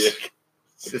Spellman Diego.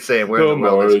 Saying where in the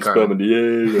world is Spellman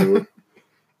Diego.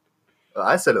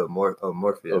 I said Morpheus.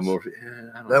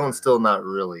 Yeah, that one's still not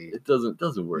really. It doesn't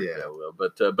work that well.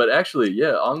 But actually,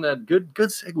 on that good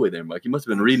segue there, Mike. You must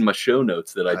have been reading my show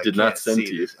notes that I did not send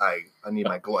to you. I need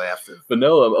my glasses. But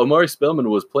no, Omari Spellman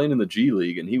was playing in the G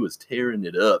League and he was tearing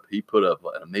it up. He put up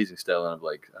an amazing stat line of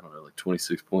like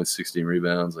 26 points, 16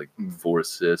 rebounds, 4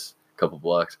 assists, a couple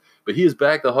blocks. But he is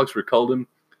back. The Hawks recalled him.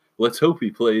 Let's hope he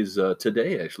plays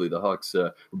today, actually. The Hawks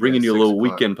bringing you a little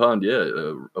weekend pond.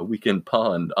 Yeah, a weekend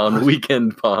pond on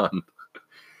Weekend Pond.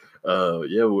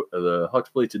 The Hawks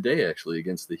play today, actually,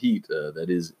 against the Heat. That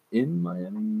is in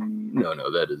Miami.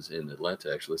 No, that is in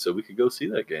Atlanta, actually. So we could go see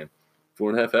that game.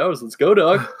 4.5 hours. Let's go,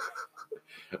 dog.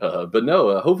 But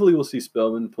no, hopefully we'll see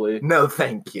Spellman play. No,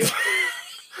 thank you.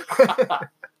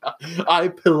 I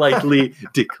politely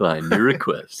decline your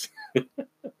request.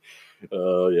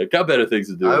 Got better things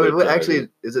to do. Actually,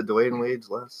 is it Dwayne Wade's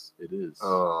last? It is.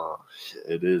 Oh, shit.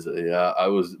 It is. Yeah, I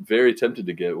was very tempted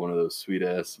to get one of those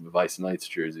sweet-ass Vice Knights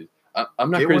jerseys.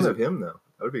 I'm not get crazy. One of him, though.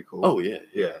 That would be cool. Oh, yeah.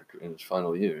 In his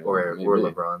final year. Or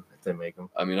LeBron, if they make them.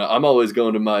 I mean, I'm always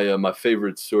going to my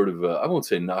favorite sort of, I won't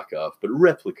say knockoff, but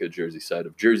replica jersey side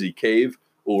of Jersey Cave.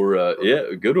 Or,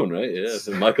 a good one, right? Yeah,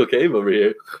 Michael Cave over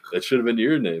here. That should have been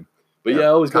your name. But I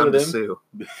always go to them. Sue.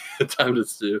 Time to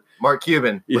sue. Mark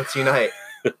Cuban, let's unite.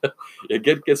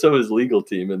 Get some of his legal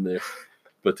team in there.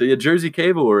 But Jersey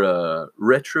Cave or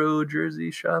Retro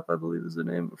Jersey Shop, I believe is the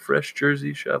name. Fresh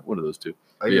Jersey Shop, one of those two.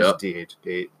 I use DH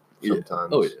Gate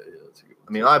sometimes. Oh, yeah, that's a good one.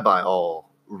 I mean, I buy all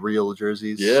real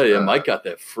jerseys. Yeah. Mike got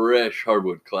that fresh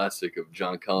hardwood classic of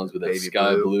John Collins with that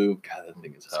sky blue. God, that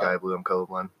thing is hot. Sky blue, I'm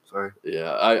colorblind. Sorry.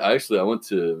 Yeah, I went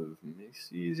to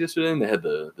Macy's yesterday and they had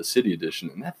the city edition,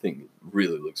 and that thing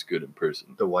really looks good in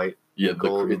person. The white, the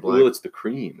gold, and black. Well, it's the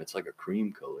cream. It's like a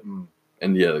cream color,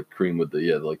 and the cream with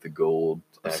the gold.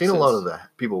 I've seen a lot of the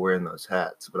people wearing those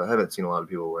hats, but I haven't seen a lot of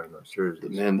people wearing those jerseys.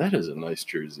 Man, that is a nice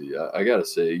jersey. I gotta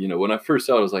say, when I first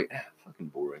saw it, I was like, fucking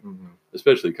boring,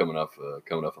 especially coming off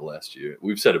of last year.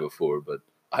 We've said it before, but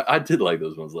I did like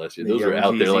those ones last year. Those were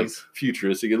out there, like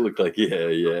futuristic. It looked like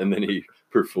and then he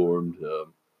performed.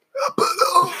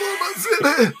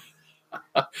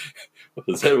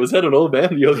 Was that an old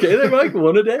man? You okay there, Mike?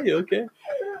 One a day, you okay?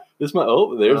 There's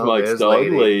Mike's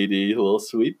dog, lady, a little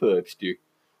sweet pupster.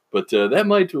 But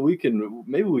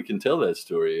maybe we can tell that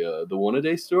story. The one a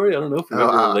day story. I don't know if we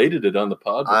ever related it on the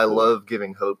pod before. I love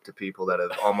giving hope to people that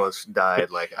have almost died,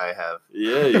 like I have.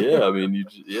 Yeah. I mean,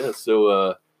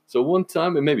 So one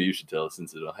time, and maybe you should tell us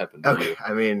since it all happened to you.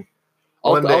 I mean,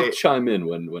 I'll chime in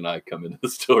when I come into the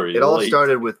story. It all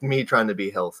started with me trying to be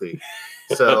healthy.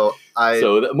 So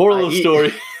the moral of the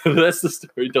story, that's the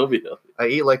story. Don't be healthy. I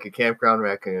eat like a campground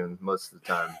raccoon most of the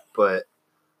time, but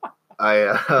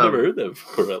I've never heard that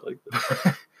before. I like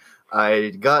that. I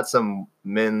got some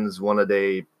men's one a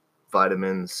day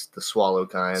vitamins, the swallow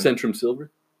kind. Centrum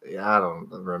Silver. Yeah, I don't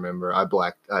remember. I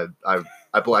blacked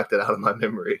it out of my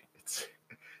memory. It's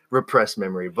repressed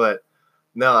memory, but.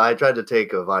 No, I tried to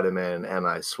take a vitamin and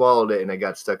I swallowed it and it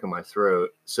got stuck in my throat.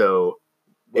 So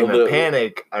in a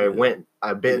panic, I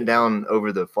bent down over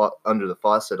under the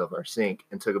faucet of our sink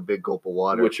and took a big gulp of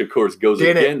water. Which, of course, goes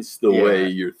against the way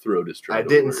your throat is trying to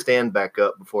work. I didn't stand back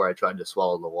up before I tried to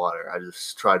swallow the water. I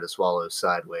just tried to swallow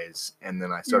sideways, and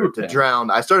then I started to drown.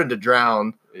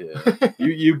 Yeah,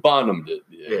 you bottomed it.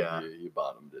 Yeah, you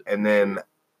bottomed it. And then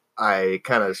I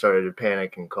kind of started to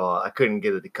panic and call. I couldn't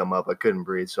get it to come up. I couldn't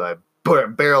breathe, so I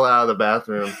barrel out of the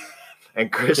bathroom. And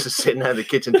Chris is sitting at the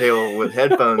kitchen table with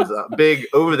headphones, big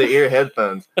over-the-ear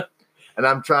headphones. And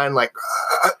I'm trying like...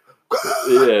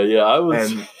 Yeah, I was...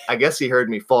 And I guess he heard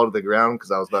me fall to the ground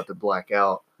because I was about to black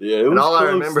out. Yeah, it was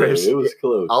close. It was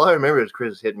close. All I remember is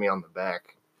Chris hitting me on the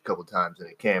back a couple times and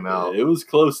it came out. Yeah, it was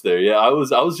close there. Yeah, I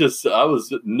was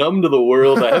numb to the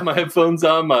world. I had my headphones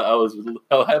on.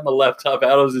 I had my laptop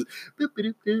out. I was just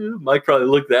Mike probably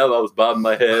looked out. I was bobbing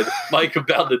my head. Mike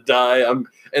about to die.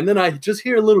 And then I just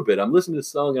hear a little bit. I'm listening to the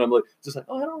song and I'm like, I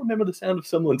don't remember the sound of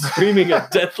someone screaming a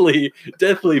deathly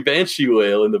banshee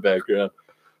wail in the background.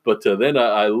 But then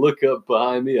I look up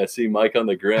behind me. I see Mike on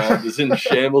the ground, just in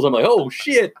shambles. I'm like, oh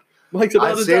shit. Mike's about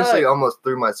to die. I seriously almost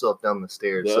threw myself down the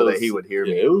stairs that he would hear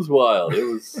me. Yeah, it was wild. It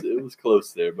was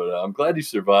close there, but I'm glad you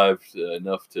survived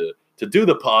enough to do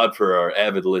the pod for our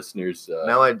avid listeners.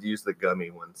 Now I'd use the gummy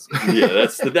ones. Yeah,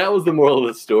 that was the moral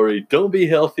of the story. Don't be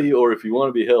healthy, or if you want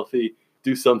to be healthy,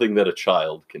 do something that a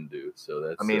child can do. So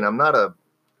that's. I mean, I'm not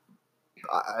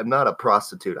a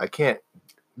prostitute. I can't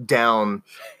down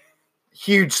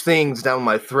huge things down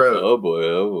my throat. Oh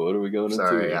boy, what are we going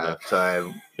into?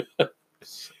 Sorry.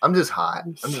 I'm just hot.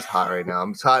 I'm just hot right now.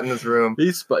 I'm just hot in this room.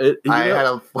 It's pretty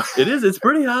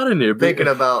hot in here. Thinking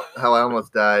about how I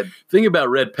almost died. Think about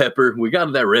red pepper. We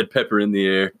got that red pepper in the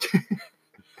air.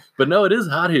 But no, it is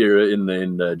hot here in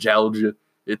Georgia.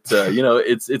 It's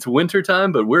it's winter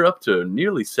time, but we're up to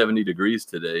nearly 70 degrees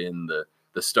today in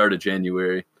the start of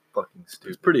January. Fucking stupid.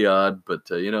 It's pretty odd, but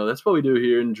that's what we do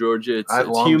here in Georgia. I have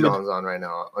long humid. Johns on right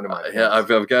now under my pants. Yeah, I've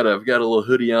got a little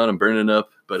hoodie on. I'm burning up.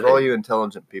 But for all you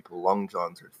intelligent people, long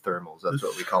johns are thermals. That's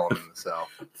what we call them in the South.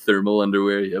 Thermal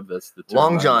underwear. Yep, that's the term.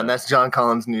 Long John. That's John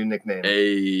Collins' new nickname.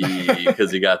 Hey,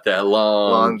 because he got that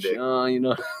long dick.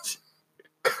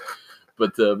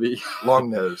 But long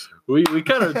nose. We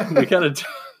kind of.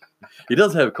 He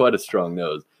does have quite a strong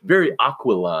nose. Very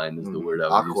aquiline is the word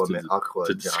I would use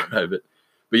to describe it.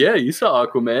 But yeah, you saw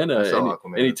Aquaman.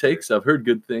 Aquaman. Any takes? I've heard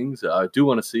good things. I do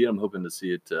want to see it. I'm hoping to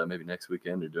see it maybe next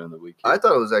weekend or during the weekend. I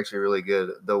thought it was actually really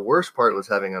good. The worst part was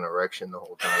having an erection the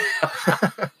whole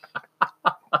time.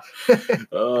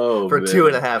 Oh, for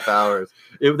 2.5 hours.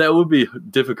 That would be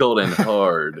difficult and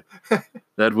hard.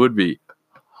 That would be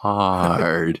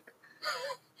hard.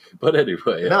 But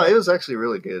anyway. No, it was actually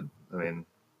really good. I mean,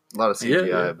 a lot of CGI,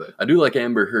 yeah. But I do like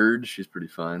Amber Heard. She's pretty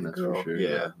fine, that's for sure.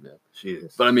 Yeah, she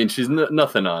is. But I mean, she's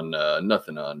nothing on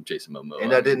Jason Momoa.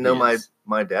 And I didn't know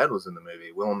my dad was in the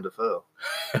movie, Willem Dafoe.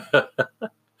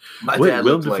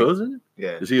 Willem Dafoe's in it?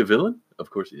 Yeah. Is he a villain? Of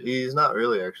course he is. He's not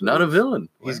really actually. Not a villain.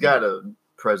 He's got a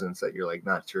presence that you're like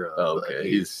not sure of. Oh, okay.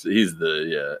 He's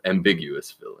the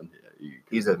ambiguous villain.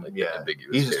 Yeah.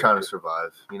 He's just trying to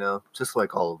survive, just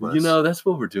like all of us. That's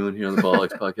what we're doing here on the Ball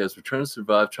X podcast. We're trying to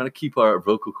survive, trying to keep our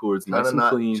vocal cords nice and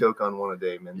clean. Choke on one a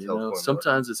day, men's health formula.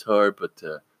 Sometimes it's hard, but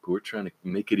we're trying to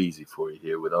make it easy for you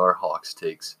here with our Hawks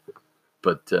takes.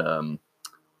 But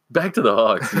back to the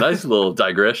Hawks. Nice little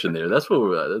digression there. That's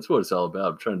what it's all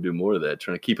about. I'm trying to do more of that.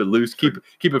 Trying to keep it loose, keep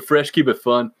it fresh, keep it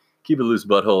fun, keep it loose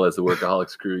butthole, as the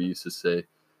Workaholics crew used to say.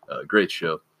 Great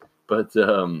show. But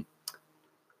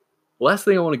last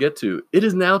thing I want to get to, it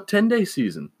is now 10-day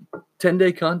season.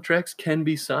 10-day contracts can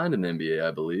be signed in the NBA, I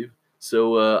believe.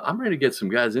 So I'm ready to get some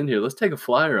guys in here. Let's take a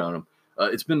flyer on them.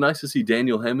 It's been nice to see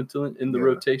Daniel Hamilton in the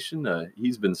rotation.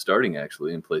 He's been starting,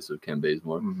 actually, in place of Ken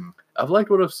Bazemore. Mm-hmm. I've liked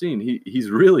what I've seen.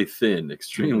 He's really thin,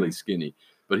 extremely skinny.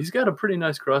 But he's got a pretty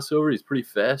nice crossover. He's pretty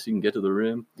fast. He can get to the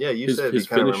rim. Yeah, you said his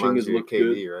kind of reminds you of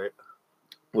KD, good. Right?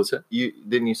 What's that?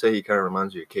 Didn't you say he kind of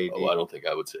reminds you of KD? Oh, I don't think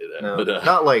I would say that. No, but,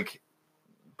 not like...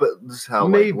 But this is how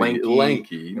maybe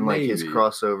lanky and like his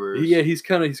crossovers. Yeah, he's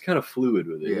kind of fluid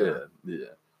with it.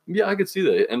 Yeah, I could see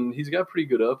that, and he's got pretty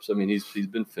good ups. I mean, he's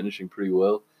been finishing pretty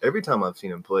well. Every time I've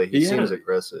seen him play, he seems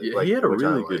aggressive. Yeah, he had a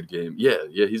really good game. Yeah,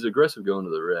 he's aggressive going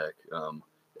to the rack.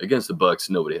 Against the Bucks,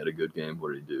 nobody had a good game.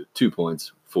 What did he do? 2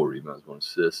 points, 4 rebounds, 1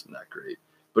 assist. Not great.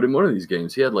 But in one of these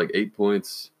games, he had like 8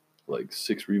 points, like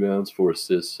 6 rebounds, 4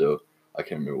 assists. So I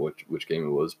can't remember which game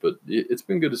it was, but it's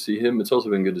been good to see him. It's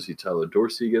also been good to see Tyler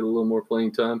Dorsey get a little more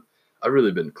playing time. I've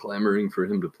really been clamoring for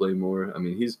him to play more. I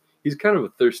mean, he's kind of a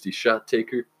thirsty shot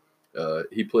taker.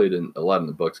 He played a lot in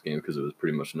the Bucks game because it was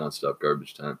pretty much nonstop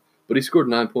garbage time. But he scored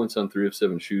 9 points on 3 of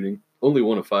 7 shooting. Only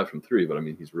 1 of 5 from 3, but I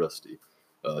mean, he's rusty.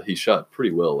 He shot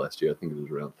pretty well last year. I think it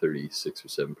was around 36 or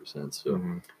 7%. So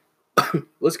Mm-hmm.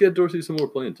 let's get Dorsey some more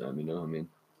playing time. I mean,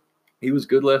 he was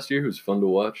good last year. He was fun to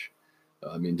watch.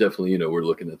 I mean, definitely, we're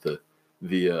looking at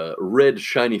the red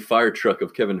shiny fire truck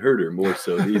of Kevin Herter more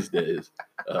so these days.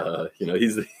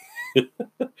 He's the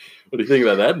what do you think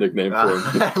about that nickname for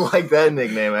him? I like that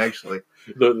nickname, actually.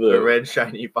 The red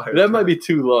shiny fire that truck. might be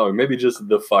too long. Maybe just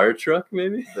the fire truck,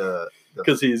 maybe?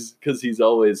 Because he's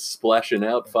always splashing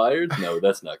out fires? No,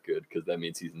 that's not good, because that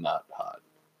means he's not hot.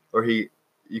 Or you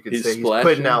could say he's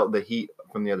putting out the heat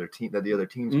from the other team that the other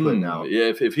team's putting out. Yeah,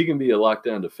 if he can be a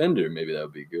lockdown defender, maybe that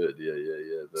would be good.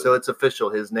 Yeah. So it's official.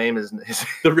 His name is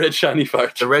the red shiny fire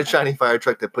truck. The red shiny fire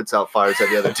truck that puts out fires at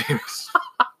the other teams.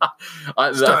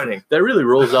 Starting. That really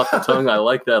rolls off the tongue. I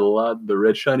like that a lot. The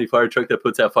red shiny fire truck that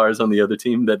puts out fires on the other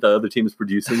team that the other team is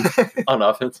producing on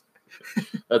offense.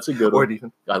 That's a good one. Or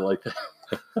defense. I like that.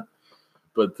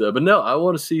 But no, I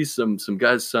want to see some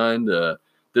guys signed.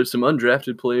 There's some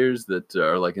undrafted players that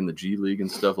are like in the G League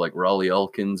and stuff. Like Raleigh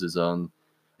Alkins is on.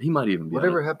 He might even be.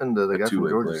 Whatever happened to the guy from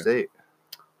Georgia State?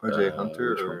 RJ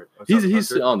Hunter?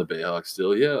 He's on the Bayhawks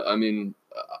still. Yeah, I mean,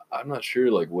 I'm not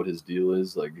sure like what his deal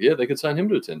is. Like, yeah, they could sign him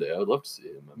to a 10-day. I would love to see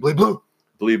him. Bleed blue.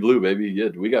 Bleed blue, baby. Yeah,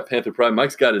 we got Panther Pride.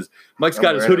 Mike's got his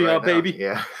hoodie on, baby.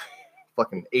 Yeah,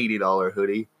 fucking $80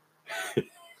 hoodie.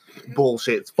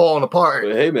 Bullshit, it's falling apart.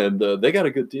 But hey, man, they got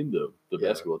a good team though. The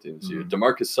basketball team this year.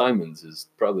 DeMarcus Simons is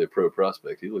probably a pro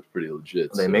prospect. He looks pretty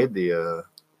legit. They made the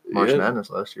March Madness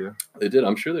last year. They did.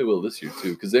 I'm sure they will this year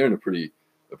too, because they're in a pretty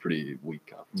weak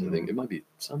conference. I think it might be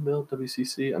Sunbelt,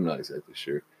 WCC. I'm not exactly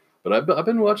sure, but I've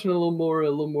been watching a little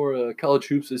more college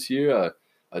hoops this year.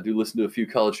 I do listen to a few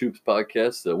college hoops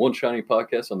podcasts. One Shining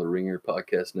podcast on the Ringer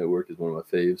Podcast Network is one of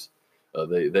my faves.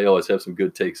 They always have some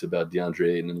good takes about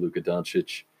DeAndre Ayton and Luka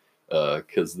Doncic.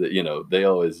 Because they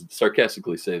always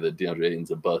sarcastically say that DeAndre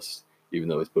Ayton's a bust, even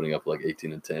though he's putting up like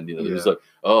 18 and 10. They're just like,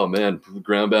 oh man,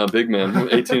 ground bound big man,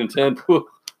 18 and 10,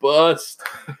 bust.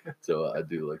 So I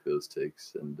do like those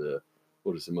takes. And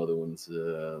what are some other ones?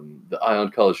 The Eye on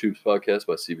College Hoops podcast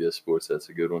by CBS Sports. That's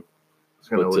a good one. I'm just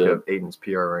gonna look up Ayton's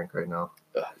PR rank right now.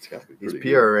 It's gotta be his PR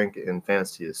good. Rank in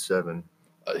fantasy is 7.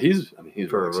 He's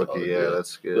for a rookie. Solid, yeah,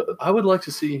 that's good. But I would like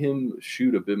to see him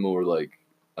shoot a bit more like.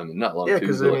 I mean, not long. Yeah,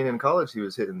 because in college he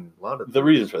was hitting a lot of. The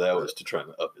reason for that was to try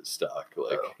and up his stock,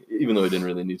 even though he didn't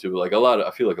really need to. But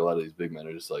I feel like a lot of these big men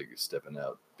are just like stepping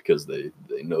out because they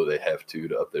know they have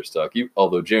to up their stock.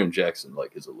 Although Jaren Jackson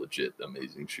is a legit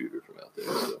amazing shooter from out there.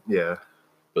 So. Yeah.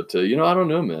 But I don't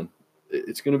know, man.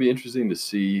 It's going to be interesting to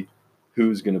see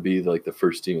who's going to be the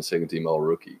first team and second team all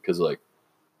rookie, because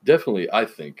definitely I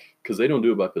think because they don't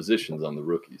do it by positions on the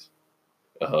rookies.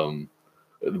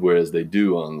 Whereas they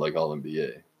do on all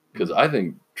NBA. Because I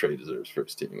think Trey deserves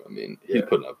first team. I mean, he's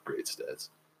putting up great stats.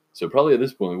 So probably at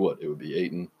this point, it would be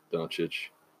Ayton, Doncic,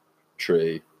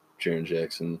 Trey, Jaren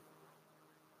Jackson.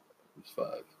 Who's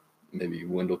 5? Maybe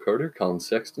Wendell Carter, Colin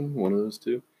Sexton, one of those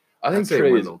two. I think Trey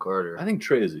Wendell Carter. I think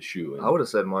Trey is a shoe-in. I would have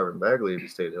said Marvin Bagley if he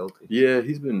stayed healthy. Yeah,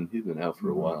 he's been out for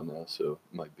a while now, so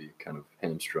might be kind of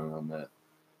hamstrung on that.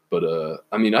 But,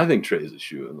 I mean, I think Trey is a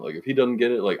shoe-in. If he doesn't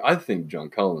get it, I think John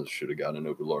Collins should have gotten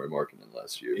over Lauri Markkanen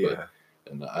last year. Yeah.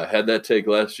 And I had that take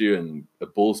last year, and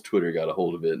Bulls Twitter got a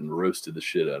hold of it and roasted the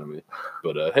shit out of me.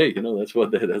 But, hey, that's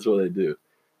what they do.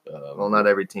 Well, not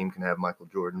every team can have Michael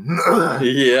Jordan.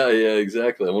 Yeah,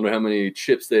 exactly. I wonder how many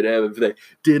chips they'd have if they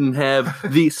didn't have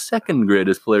the second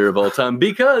greatest player of all time.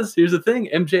 Because, here's the thing,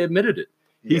 MJ admitted it.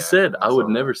 He said, I would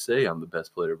never say I'm the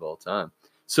best player of all time.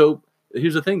 So,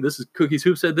 here's the thing. This is Cookies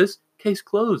Hoop said this. Case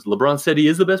closed. LeBron said he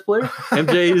is the best player.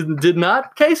 MJ did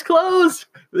not. Case closed.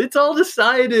 It's all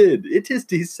decided. It is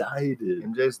decided.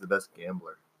 MJ's the best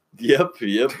gambler. Yep.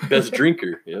 Best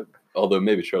drinker. Yep. Although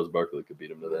maybe Charles Barkley could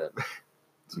beat him to that.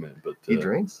 Man, but he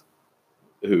drinks.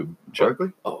 Who?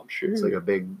 Barkley? Oh, I'm sure. It's like a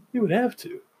big. You would have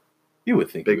to. You would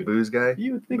think. Big booze guy.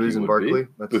 You would think. Booze and Barkley.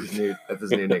 That's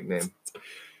his new nickname.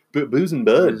 Booze and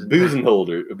Bud. Booze and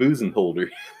Holder. Booze and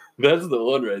Holder. That's the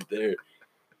one right there.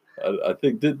 I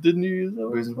think didn't you use that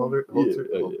one? Booze and Holder?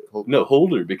 No,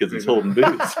 Holder, because he's holding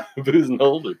booze. Booze and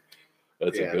Holder.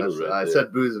 That's a good one right I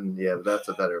said booze and but that's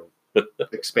a better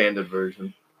expanded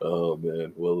version. Oh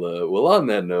man. Well on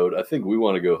that note, I think we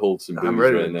want to go hold some booze right now. I'm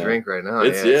ready to drink right now.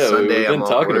 Sunday, we've been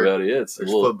talking about it. Yeah, it's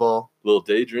There's football. Little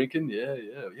day drinking. Yeah.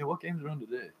 What games are on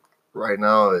today? Right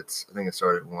now I think it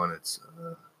started at 1. It's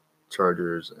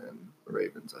Chargers and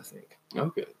Ravens, I think.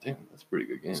 Okay, damn, that's a pretty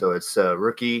good game. So it's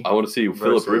rookie. I want to see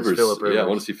Phillip Rivers. Yeah, I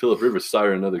want to see Phillip Rivers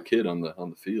sire another kid on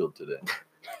the field today.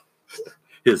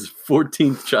 His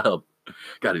 14th child.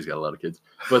 God, he's got a lot of kids.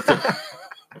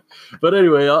 But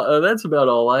anyway, that's about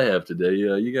all I have today.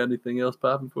 You got anything else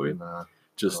popping for you? Nah.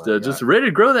 Just Oh my just God. ready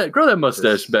to grow that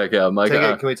mustache Just back out, Mike.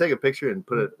 Can we take a picture and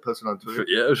post it on Twitter?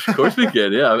 Yeah, of course we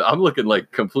can. Yeah, I'm looking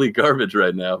like complete garbage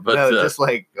right now. But no, just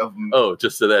like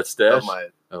just to that stash. of my.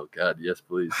 Oh God, yes,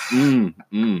 please.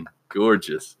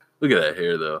 Gorgeous. Look at that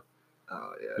hair, though.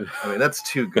 Oh yeah. I mean, that's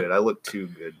too good. I look too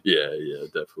good. Yeah,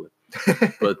 definitely.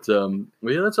 But well,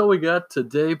 yeah, that's all we got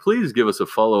today. Please give us a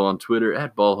follow on Twitter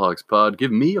at BallHawksPod.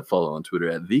 Give me a follow on Twitter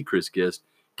at TheChrisGuest.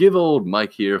 Give old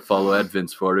Mike here a follow at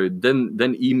Vince Farter.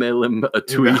 Then email him a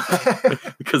tweet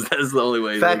because that's the only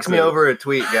way. Fax me over a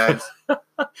tweet, guys.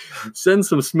 Send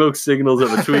some smoke signals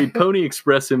of a tweet. Pony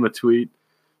Express him a tweet.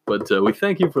 But we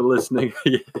thank you for listening.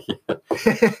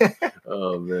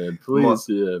 Oh man,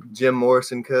 please, Jim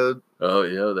Morrison code. Oh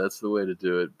yeah, that's the way to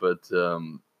do it. But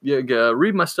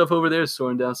read my stuff over there,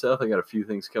 Soaring Down South. I got a few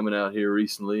things coming out here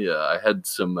recently. I had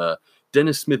some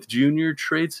Dennis Smith Jr.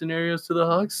 trade scenarios to the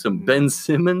Hawks, some Ben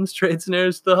Simmons trade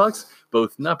scenarios to the Hawks.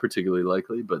 Both not particularly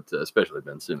likely, but especially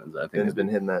Ben Simmons. I think Ben's been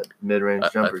hitting that mid-range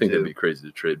jumper. I think it'd be crazy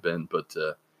to trade Ben, but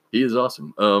he is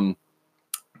awesome.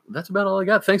 That's about all I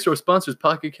got. Thanks to our sponsors,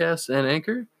 Pocket Casts and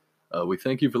Anchor. We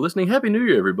thank you for listening. Happy New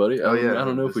Year, everybody. I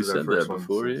don't know if we said that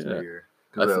before. Yeah.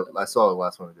 I saw the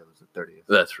last one we did was the 30th.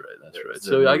 That's right.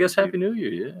 So I guess Happy New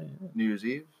Year, yeah. New Year's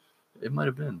Eve? It might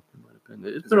have been.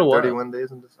 It's been a while. 31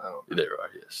 days in December? I don't know. There are,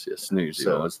 yes. New Year's Eve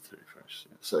was the 31st.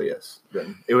 Yeah. So, yes.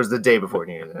 It was the day before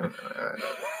New Year's.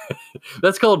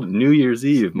 That's called New Year's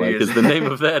Eve, Mike, is the name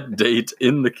of that date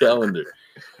in the calendar.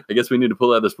 I guess we need to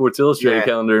pull out the Sports Illustrated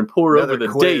calendar and pour over the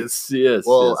dates. Yes.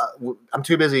 Well, I'm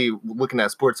too busy looking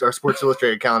at our Sports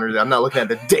Illustrated calendar. I'm not looking at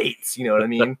the dates. You know what I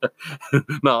mean?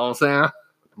 No, Sam.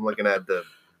 I'm looking at the.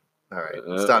 All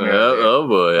right. Stop me. Oh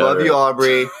boy. Love you,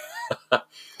 Aubrey.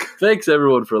 Thanks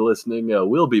everyone for listening.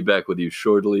 We'll be back with you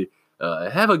shortly.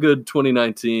 Have a good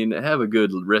 2019. Have a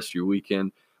good rest of your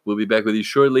weekend. We'll be back with you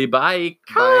shortly. Bye.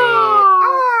 Bye.